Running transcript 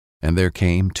And there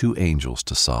came 2 angels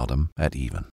to Sodom at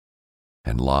even.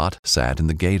 And Lot sat in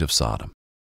the gate of Sodom.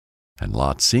 And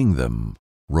Lot, seeing them,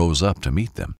 rose up to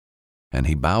meet them, and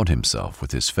he bowed himself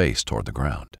with his face toward the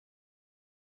ground.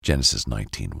 Genesis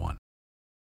 19:1.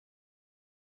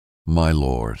 My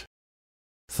Lord,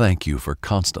 thank you for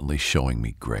constantly showing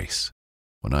me grace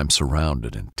when I'm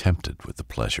surrounded and tempted with the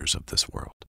pleasures of this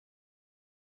world.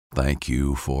 Thank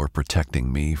you for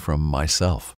protecting me from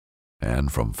myself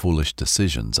and from foolish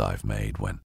decisions I've made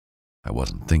when I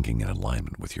wasn't thinking in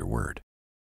alignment with your word.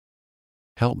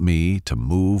 Help me to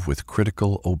move with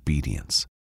critical obedience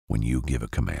when you give a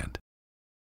command.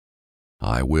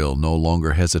 I will no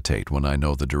longer hesitate when I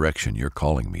know the direction you're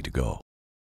calling me to go.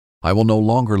 I will no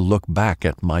longer look back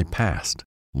at my past,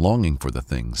 longing for the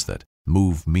things that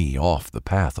move me off the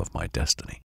path of my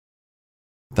destiny.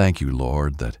 Thank you,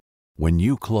 Lord, that when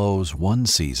you close one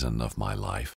season of my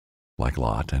life, like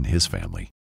Lot and his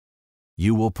family,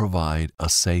 you will provide a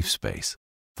safe space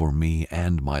for me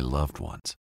and my loved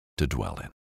ones to dwell in.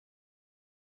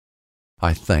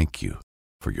 I thank you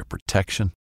for your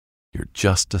protection, your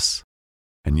justice,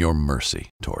 and your mercy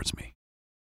towards me.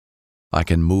 I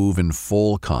can move in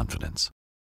full confidence,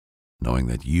 knowing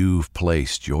that you've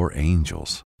placed your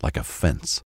angels like a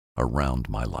fence around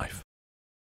my life.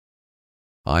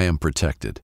 I am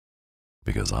protected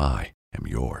because I am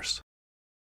yours.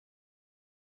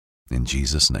 In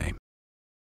Jesus' name,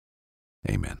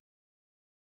 amen.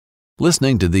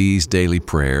 Listening to these daily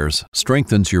prayers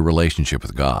strengthens your relationship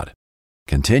with God.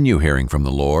 Continue hearing from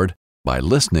the Lord by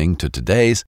listening to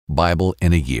today's Bible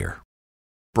in a Year.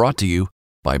 Brought to you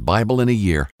by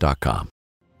BibleInAYear.com.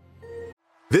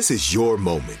 This is your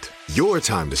moment, your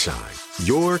time to shine,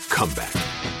 your comeback.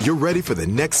 You're ready for the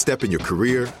next step in your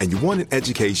career, and you want an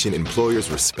education employers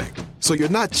respect. So you're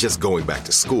not just going back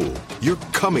to school, you're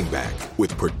coming back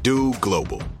with Purdue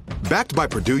Global. Backed by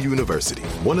Purdue University,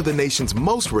 one of the nation's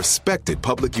most respected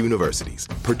public universities,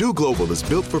 Purdue Global is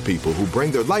built for people who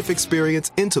bring their life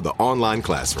experience into the online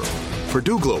classroom.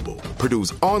 Purdue Global,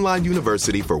 Purdue's online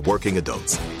university for working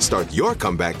adults. Start your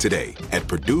comeback today at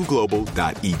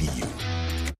purdueglobal.edu.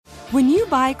 When you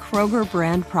buy Kroger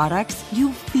brand products,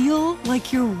 you feel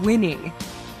like you're winning.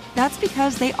 That's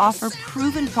because they offer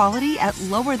proven quality at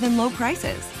lower than low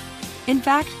prices. In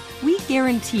fact, we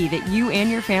guarantee that you and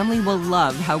your family will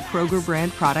love how Kroger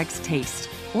brand products taste,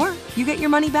 or you get your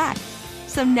money back.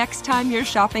 So next time you're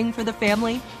shopping for the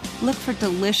family, look for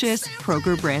delicious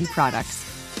Kroger brand products,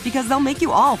 because they'll make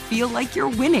you all feel like you're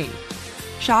winning.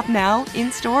 Shop now,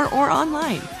 in-store, or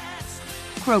online.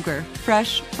 Kroger,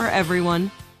 fresh for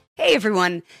everyone. Hey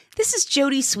everyone, this is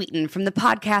Jody Sweeten from the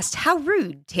podcast How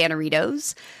Rude,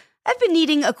 Tanneritos. I've been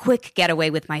needing a quick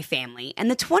getaway with my family, and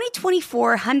the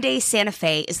 2024 Hyundai Santa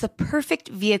Fe is the perfect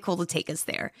vehicle to take us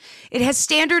there. It has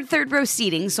standard third-row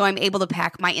seating, so I'm able to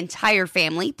pack my entire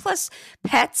family, plus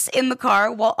pets, in the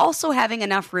car, while also having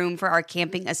enough room for our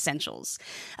camping essentials.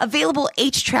 Available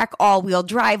H-Track all-wheel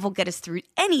drive will get us through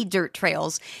any dirt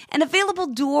trails, and available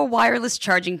dual wireless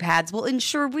charging pads will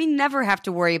ensure we never have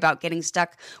to worry about getting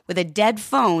stuck with a dead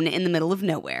phone in the middle of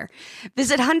nowhere.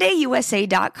 Visit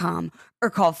HyundaiUSA.com or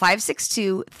call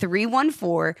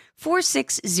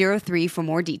 562-314-4603 for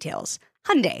more details.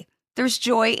 Hyundai, there's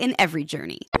joy in every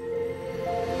journey.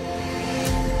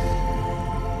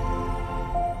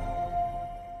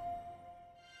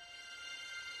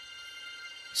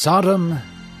 Sodom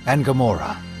and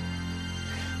Gomorrah.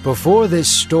 Before this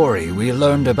story, we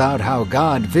learned about how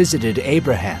God visited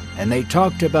Abraham, and they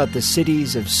talked about the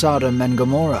cities of Sodom and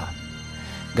Gomorrah.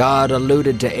 God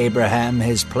alluded to Abraham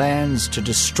his plans to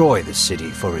destroy the city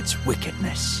for its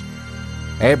wickedness.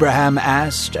 Abraham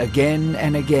asked again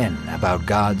and again about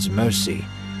God's mercy,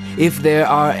 if there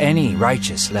are any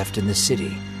righteous left in the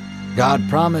city. God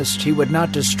promised he would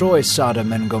not destroy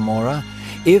Sodom and Gomorrah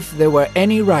if there were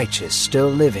any righteous still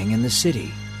living in the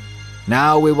city.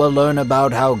 Now we will learn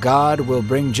about how God will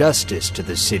bring justice to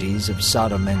the cities of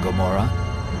Sodom and Gomorrah,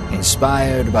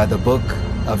 inspired by the book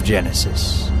of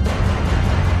Genesis.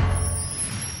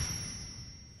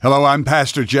 Hello, I'm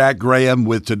Pastor Jack Graham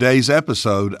with today's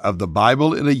episode of the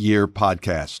Bible in a Year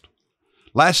podcast.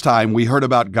 Last time we heard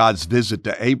about God's visit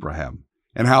to Abraham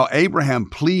and how Abraham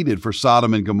pleaded for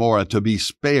Sodom and Gomorrah to be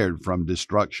spared from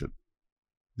destruction.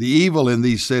 The evil in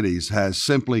these cities has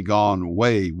simply gone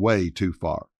way, way too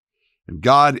far, and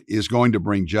God is going to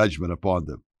bring judgment upon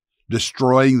them,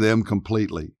 destroying them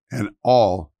completely and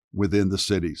all within the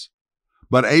cities.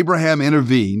 But Abraham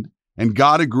intervened, and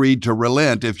God agreed to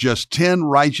relent if just 10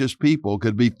 righteous people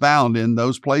could be found in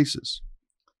those places.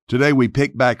 Today we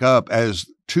pick back up as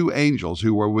 2 angels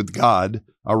who were with God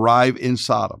arrive in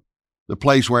Sodom. the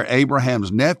place where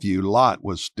Abraham's nephew Lot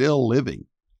was still living.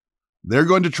 They're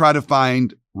going to try to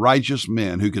find righteous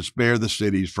men who could spare the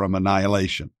cities from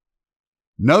annihilation.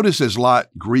 Notice as Lot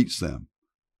greets them,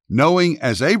 knowing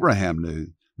as Abraham knew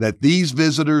that these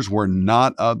visitors were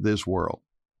not of this world.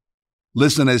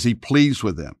 Listen as he pleads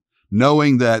with them,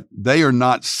 knowing that they are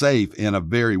not safe in a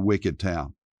very wicked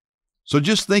town. So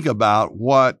just think about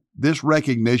what this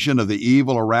recognition of the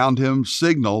evil around him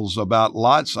signals about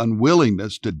Lot's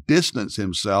unwillingness to distance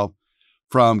himself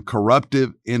from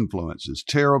corruptive influences,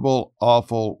 terrible,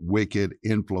 awful, wicked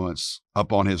influence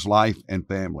upon his life and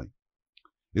family.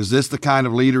 Is this the kind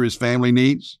of leader his family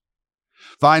needs?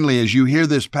 Finally, as you hear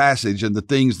this passage and the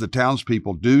things the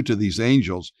townspeople do to these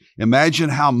angels, imagine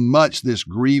how much this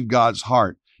grieved God's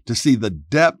heart to see the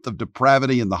depth of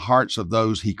depravity in the hearts of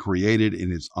those he created in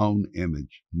his own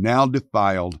image, now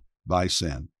defiled by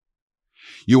sin.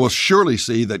 You will surely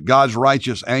see that God's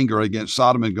righteous anger against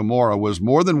Sodom and Gomorrah was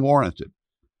more than warranted.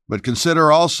 But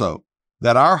consider also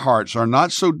that our hearts are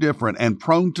not so different and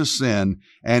prone to sin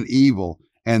and evil,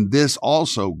 and this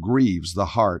also grieves the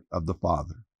heart of the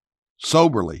Father.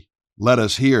 Soberly, let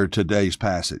us hear today's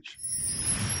passage.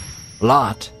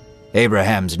 Lot,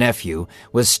 Abraham's nephew,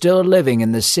 was still living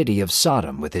in the city of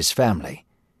Sodom with his family.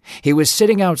 He was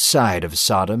sitting outside of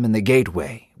Sodom in the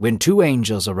gateway when two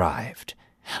angels arrived.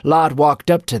 Lot walked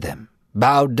up to them,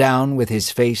 bowed down with his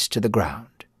face to the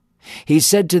ground. He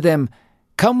said to them,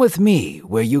 "Come with me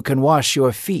where you can wash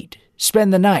your feet,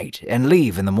 spend the night, and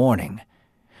leave in the morning."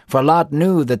 For Lot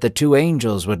knew that the two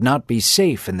angels would not be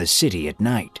safe in the city at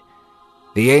night.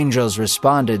 The angels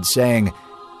responded, saying,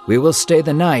 "We will stay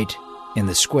the night in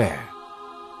the square."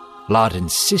 Lot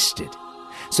insisted,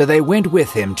 so they went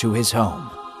with him to his home.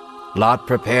 Lot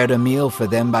prepared a meal for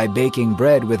them by baking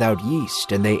bread without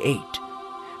yeast, and they ate.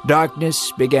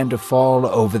 Darkness began to fall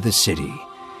over the city,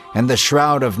 and the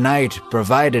shroud of night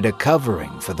provided a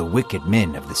covering for the wicked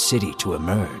men of the city to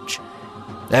emerge.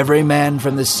 Every man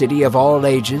from the city of all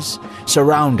ages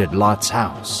surrounded Lot's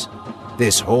house.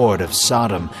 This horde of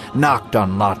Sodom knocked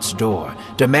on Lot's door,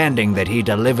 demanding that he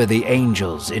deliver the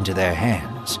angels into their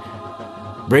hands.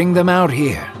 "Bring them out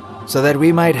here, so that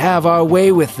we might have our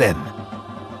way with them,"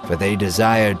 for they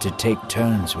desired to take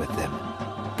turns with them,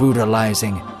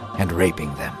 brutalizing and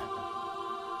raping them.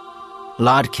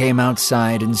 Lot came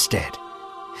outside instead.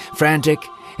 Frantic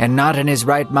and not in his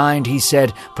right mind, he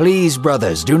said, "Please,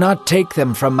 brothers, do not take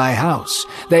them from my house.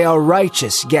 They are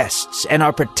righteous guests and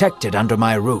are protected under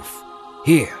my roof.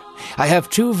 Here, I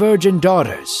have 2 virgin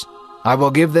daughters. I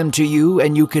will give them to you,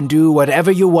 and you can do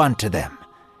whatever you want to them.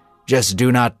 Just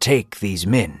do not take these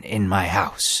men in my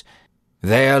house."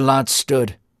 There Lot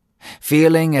stood,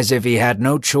 feeling as if he had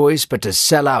no choice but to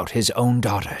sell out his own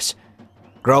daughters.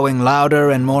 Growing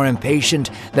louder and more impatient,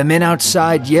 the men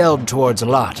outside yelled towards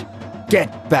Lot,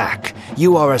 "Get back!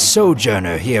 You are a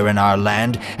sojourner here in our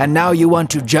land, and now you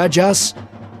want to judge us?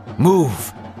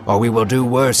 Move, or we will do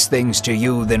worse things to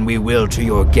you than we will to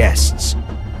your guests."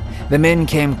 The men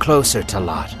came closer to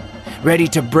Lot, ready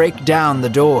to break down the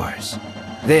doors.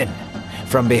 Then,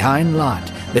 from behind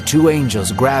Lot, the 2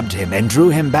 angels grabbed him and drew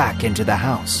him back into the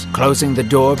house, closing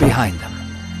the door behind them.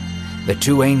 The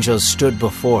 2 angels stood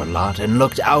before Lot and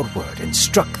looked outward and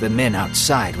struck the men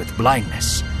outside with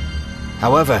blindness.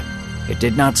 However, it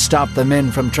did not stop the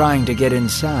men from trying to get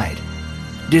inside.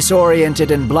 Disoriented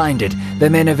and blinded, the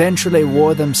men eventually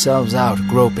wore themselves out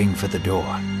groping for the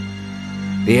door.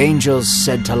 The angels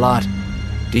said to Lot,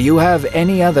 "Do you have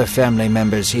any other family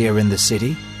members here in the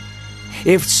city?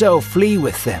 If so, flee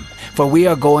with them, for we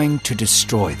are going to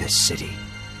destroy this city.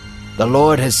 The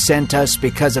Lord has sent us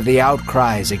because of the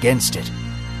outcries against it."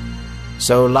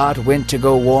 So Lot went to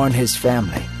go warn his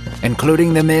family,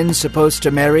 including the men supposed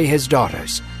to marry his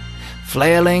daughters.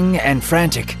 Flailing and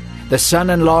frantic, the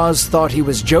son-in-laws thought he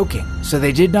was joking, so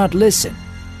they did not listen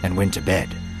and went to bed.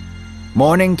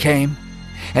 Morning came,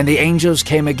 and the angels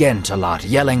came again to Lot,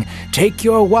 yelling, "Take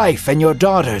your wife and your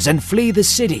daughters and flee the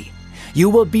city. You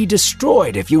will be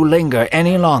destroyed if you linger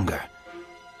any longer."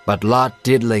 But Lot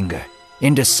did linger,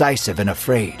 indecisive and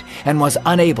afraid, and was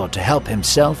unable to help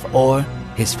himself or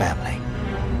his family.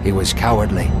 He was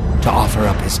cowardly to offer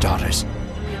up his daughters,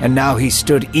 and now he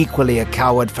stood equally a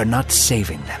coward for not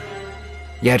saving them.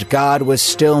 Yet God was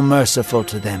still merciful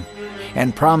to them,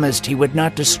 and promised he would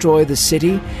not destroy the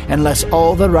city unless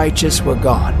all the righteous were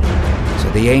gone. So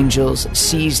the angels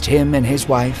seized him and his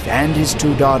wife and his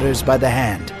 2 daughters by the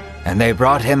hand, and they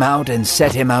brought him out and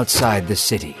set him outside the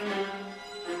city.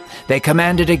 They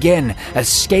commanded again,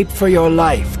 "Escape for your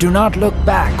life. Do not look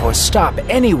back or stop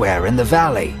anywhere in the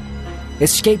valley.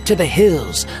 Escape to the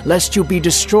hills, lest you be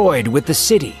destroyed with the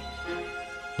city."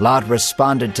 Lot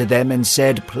responded to them and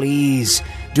said, "Please,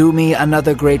 do me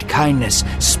another great kindness.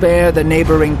 Spare the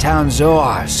neighboring town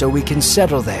Zoar, so we can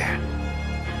settle there."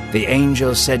 The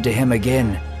angel said to him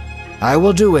again, "I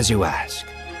will do as you ask.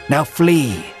 Now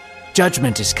flee.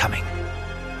 Judgment is coming."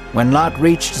 When Lot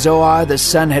reached Zoar, the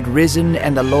sun had risen,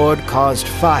 and the Lord caused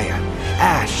fire,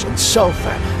 ash, and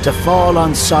sulfur to fall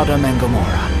on Sodom and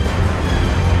Gomorrah.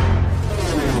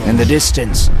 In the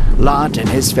distance, Lot and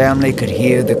his family could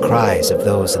hear the cries of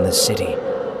those in the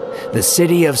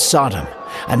city of Sodom,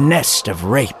 a nest of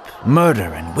rape,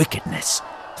 murder, and wickedness,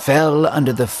 fell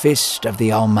under the fist of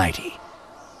the Almighty.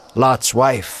 Lot's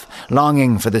wife,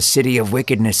 longing for the city of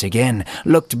wickedness again,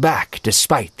 looked back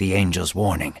despite the angel's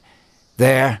warning.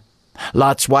 There,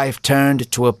 Lot's wife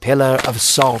turned to a pillar of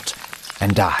salt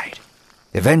and died,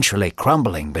 eventually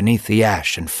crumbling beneath the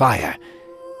ash and fire.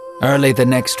 Early the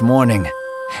next morning,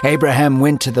 Abraham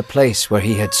went to the place where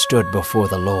he had stood before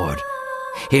the Lord.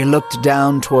 He looked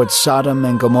down toward Sodom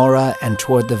and Gomorrah and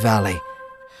toward the valley.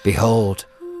 Behold,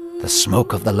 the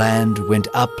smoke of the land went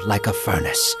up like a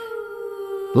furnace.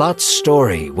 Lot's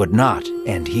story would not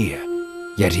end here,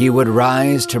 yet he would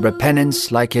rise to repentance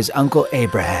like his uncle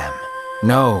Abraham.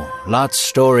 No, Lot's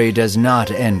story does not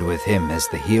end with him as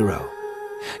the hero.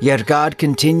 Yet God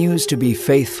continues to be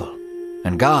faithful,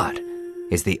 and God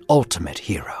is the ultimate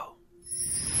hero.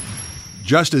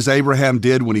 Just as Abraham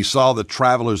did when he saw the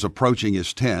travelers approaching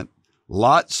his tent,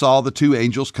 Lot saw the two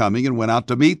angels coming and went out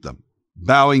to meet them,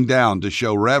 bowing down to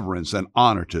show reverence and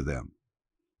honor to them.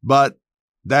 But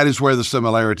that is where the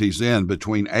similarities end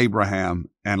between Abraham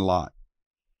and Lot.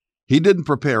 He didn't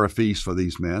prepare a feast for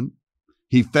these men.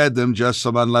 He fed them just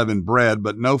some unleavened bread,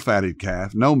 but no fatted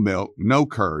calf, no milk, no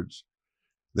curds.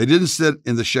 They didn't sit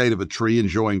in the shade of a tree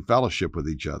enjoying fellowship with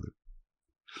each other.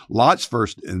 Lot's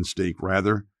first instinct,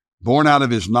 rather, born out of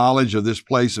his knowledge of this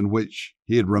place in which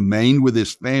he had remained with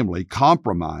his family,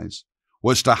 compromise,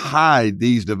 was to hide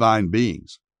these divine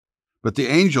beings. But the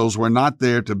angels were not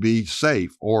there to be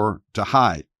safe or to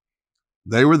hide.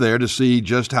 They were there to see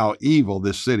just how evil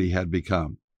this city had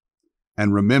become.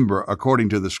 And remember, according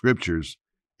to the scriptures,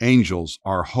 angels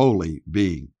are holy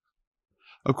beings.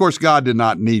 Of course, God did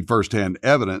not need firsthand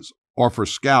evidence or for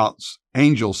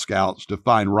angel scouts to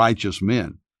find righteous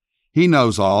men. He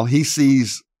knows all. He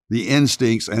sees the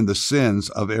instincts and the sins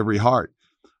of every heart.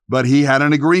 But he had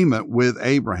an agreement with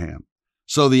Abraham.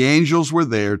 So the angels were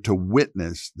there to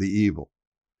witness the evil.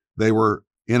 They were,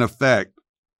 in effect,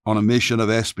 on a mission of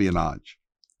espionage.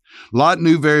 Lot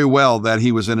knew very well that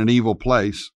he was in an evil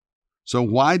place. So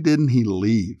why didn't he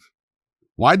leave?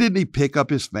 Why didn't he pick up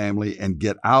his family and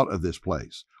get out of this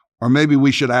place? Or maybe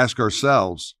we should ask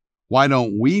ourselves, why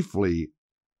don't we flee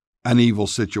an evil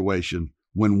situation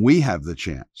when we have the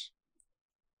chance?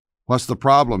 What's the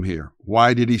problem here?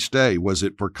 Why did he stay? Was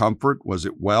it for comfort? Was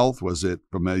it wealth? Was it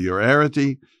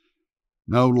familiarity?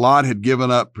 No, Lot had given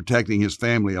up protecting his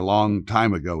family a long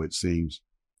time ago, it seems.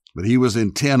 But he was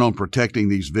intent on protecting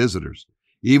these visitors,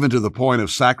 even to the point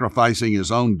of sacrificing his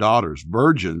own daughters,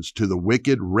 virgins, to the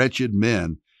wicked, wretched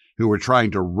men who were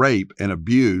trying to rape and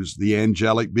abuse the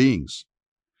angelic beings.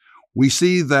 We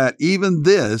see that even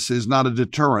this is not a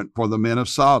deterrent for the men of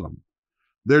Sodom.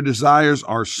 Their desires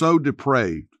are so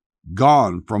depraved,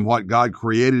 gone from what God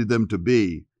created them to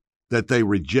be, that they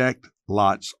reject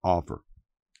Lot's offer.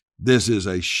 This is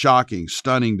a shocking,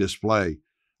 stunning display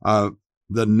of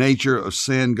the nature of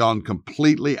sin gone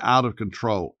completely out of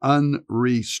control,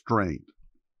 unrestrained.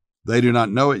 They do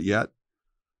not know it yet,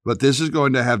 but this is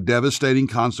going to have devastating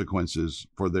consequences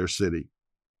for their city.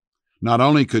 Not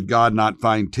only could God not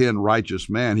find 10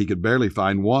 righteous men, he could barely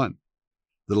find one.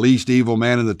 The least evil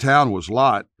man in the town was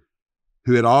Lot,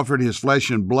 who had offered his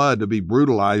flesh and blood to be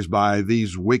brutalized by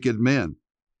these wicked men.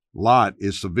 Lot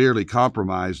is severely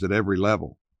compromised at every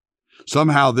level.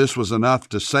 Somehow this was enough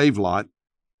to save Lot,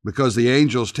 because the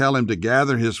angels tell him to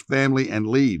gather his family and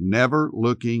leave, never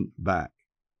looking back.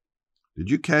 Did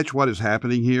you catch what is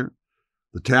happening here?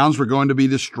 The towns were going to be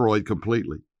destroyed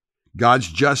completely.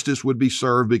 God's justice would be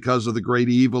served because of the great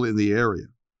evil in the area.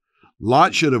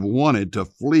 Lot should have wanted to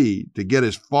flee to get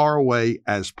as far away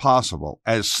as possible,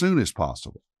 as soon as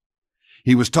possible.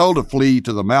 He was told to flee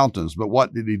to the mountains, but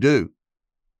what did he do?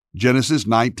 Genesis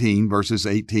 19, verses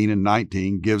 18 and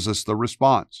 19 gives us the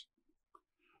response.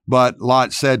 But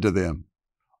Lot said to them,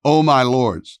 "O my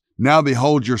lords, now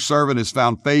behold, your servant has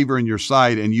found favor in your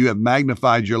sight, and you have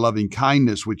magnified your loving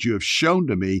kindness, which you have shown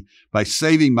to me by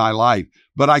saving my life.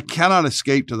 But I cannot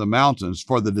escape to the mountains,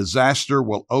 for the disaster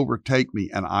will overtake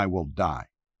me, and I will die."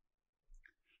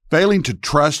 Failing to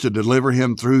trust to deliver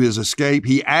him through his escape,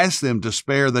 he asked them to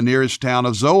spare the nearest town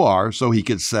of Zoar so he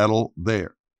could settle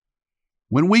there.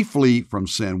 When we flee from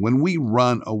sin, when we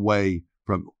run away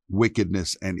from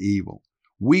wickedness and evil,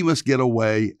 we must get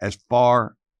away as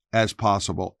far as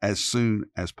possible, as soon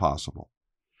as possible.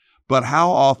 But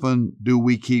how often do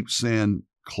we keep sin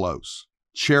close,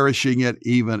 cherishing it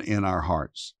even in our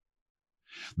hearts?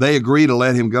 They agree to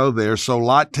let him go there, so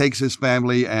Lot takes his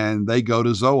family and they go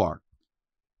to Zoar.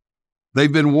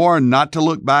 They've been warned not to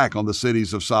look back on the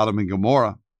cities of Sodom and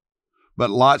Gomorrah, but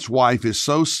Lot's wife is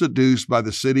so seduced by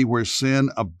the city where sin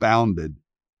abounded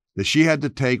that she had to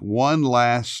take one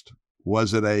last,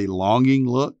 was it a longing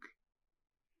look?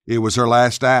 It was her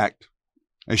last act,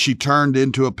 as she turned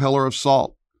into a pillar of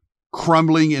salt,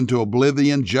 crumbling into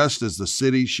oblivion just as the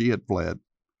city she had fled.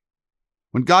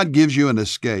 When God gives you an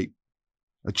escape,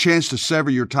 a chance to sever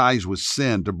your ties with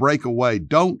sin, to break away,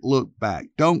 don't look back.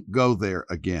 Don't go there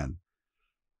again.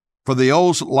 For the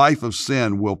old life of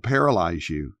sin will paralyze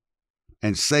you,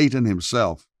 and Satan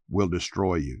himself will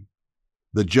destroy you.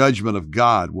 The judgment of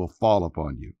God will fall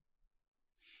upon you.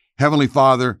 Heavenly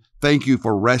Father, thank you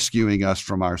for rescuing us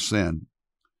from our sin.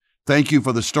 Thank you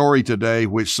for the story today,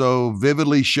 which so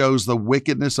vividly shows the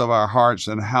wickedness of our hearts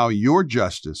and how your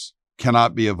justice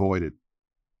cannot be avoided.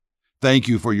 Thank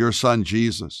you for your Son,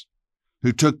 Jesus,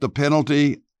 who took the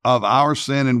penalty of our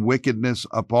sin and wickedness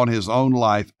upon his own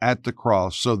life at the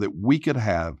cross so that we could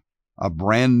have a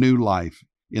brand new life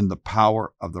in the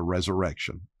power of the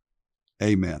resurrection.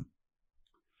 Amen.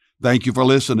 Thank you for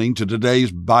listening to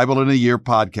today's Bible in a Year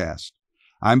podcast.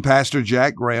 I'm Pastor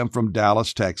Jack Graham from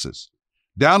Dallas, Texas.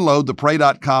 Download the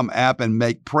Pray.com app and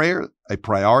make prayer a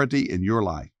priority in your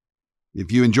life.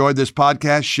 If you enjoyed this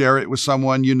podcast, share it with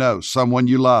someone you know, someone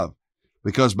you love,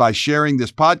 because by sharing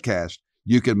this podcast,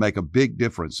 you can make a big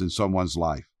difference in someone's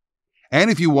life.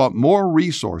 And if you want more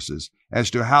resources as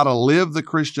to how to live the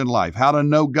Christian life, how to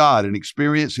know God and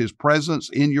experience his presence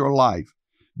in your life,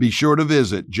 be sure to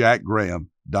visit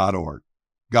jackgraham.org.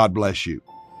 God bless you.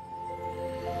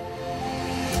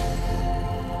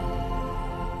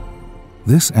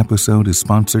 This episode is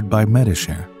sponsored by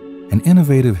Medishare, an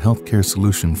innovative healthcare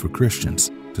solution for Christians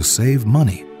to save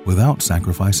money without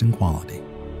sacrificing quality.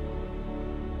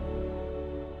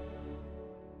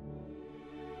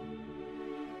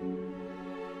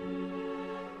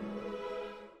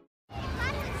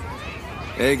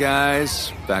 Hey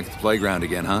guys, back at the playground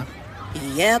again, huh?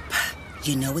 Yep.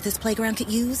 You know what this playground could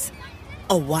use?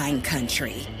 A wine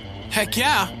country. Heck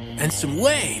yeah, and some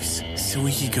waves, so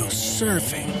we could go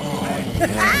surfing. Oh,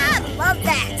 yeah. Love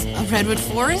that. A redwood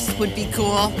forest would be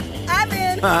cool. I'm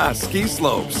in. Ski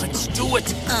slopes. Let's do it.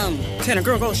 Can a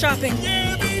girl go shopping?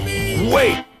 Yeah, baby.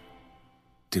 Wait!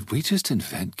 Did we just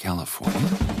invent California?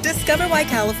 Discover why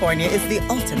California is the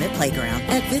ultimate playground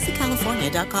at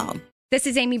visitcalifornia.com. This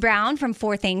is Amy Brown from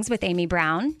 4 Things with Amy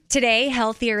Brown. Today,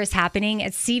 Healthier is happening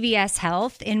at CVS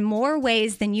Health in more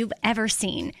ways than you've ever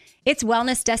seen. It's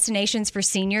wellness destinations for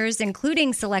seniors,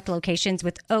 including select locations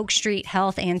with Oak Street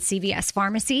Health and CVS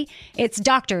Pharmacy. It's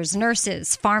doctors,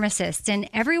 nurses, pharmacists, and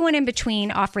everyone in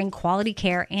between offering quality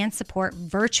care and support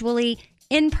virtually,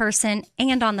 in person,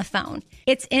 and on the phone.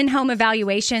 It's in-home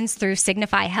evaluations through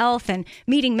Signify Health and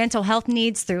meeting mental health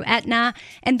needs through Aetna.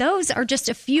 And those are just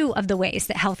a few of the ways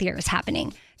that Healthier is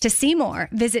happening. To see more,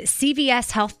 visit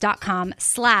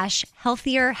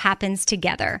cvshealth.com/healthier happens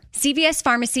together. CVS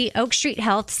Pharmacy, Oak Street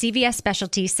Health, CVS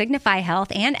Specialty, Signify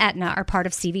Health, and Aetna are part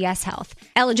of CVS Health.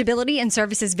 Eligibility and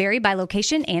services vary by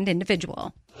location and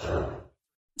individual.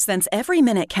 Since every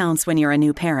minute counts when you're a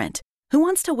new parent, who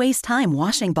wants to waste time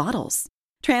washing bottles?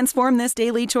 Transform this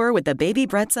daily chore with the Baby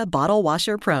Brezza Bottle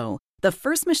Washer Pro, the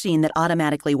first machine that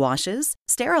automatically washes,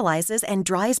 sterilizes, and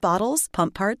dries bottles,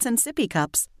 pump parts, and sippy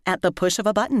cups at the push of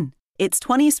a button. Its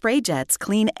 20 spray jets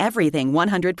clean everything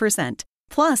 100%.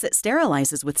 Plus, it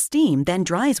sterilizes with steam, then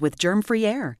dries with germ-free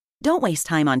air. Don't waste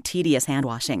time on tedious hand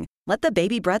washing. Let the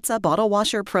Baby Brezza Bottle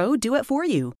Washer Pro do it for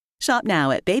you. Shop now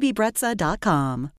at babybrezza.com.